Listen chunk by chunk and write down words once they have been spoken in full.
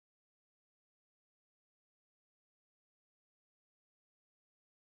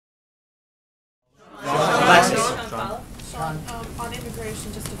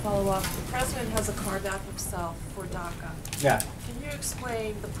the president has a carve-out himself for DACA. Yeah. Can you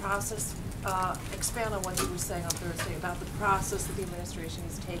explain the process, expand on what you were saying on Thursday about the process that the administration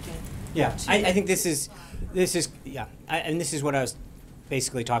is taking? Yeah, I think this is and this is what I was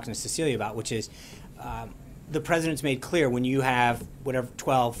basically talking to Cecilia about, which is the president's made clear when you have whatever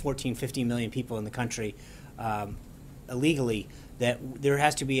 12, 14, 15 million people in the country illegally, that there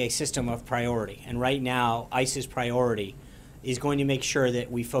has to be a system of priority. And right now, ICE's priority is going to make sure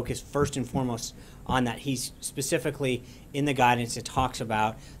that we focus first and foremost on that. He's specifically in the guidance, it talks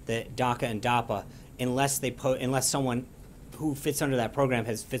about that DACA and DAPA, unless someone who fits under that program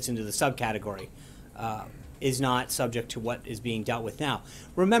fits into the subcategory, is not subject to what is being dealt with now.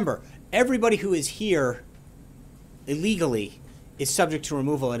 Remember, everybody who is here illegally is subject to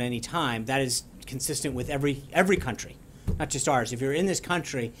removal at any time. That is consistent with every country, not just ours. If you're in this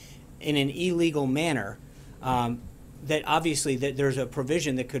country in an illegal manner, that obviously there's a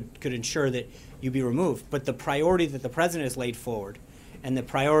provision that could ensure that you be removed. But the priority that the president has laid forward and the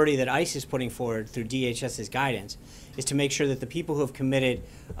priority that ICE is putting forward through DHS's guidance is to make sure that the people who have committed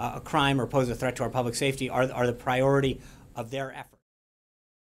a crime or pose a threat to our public safety are the priority of their effort.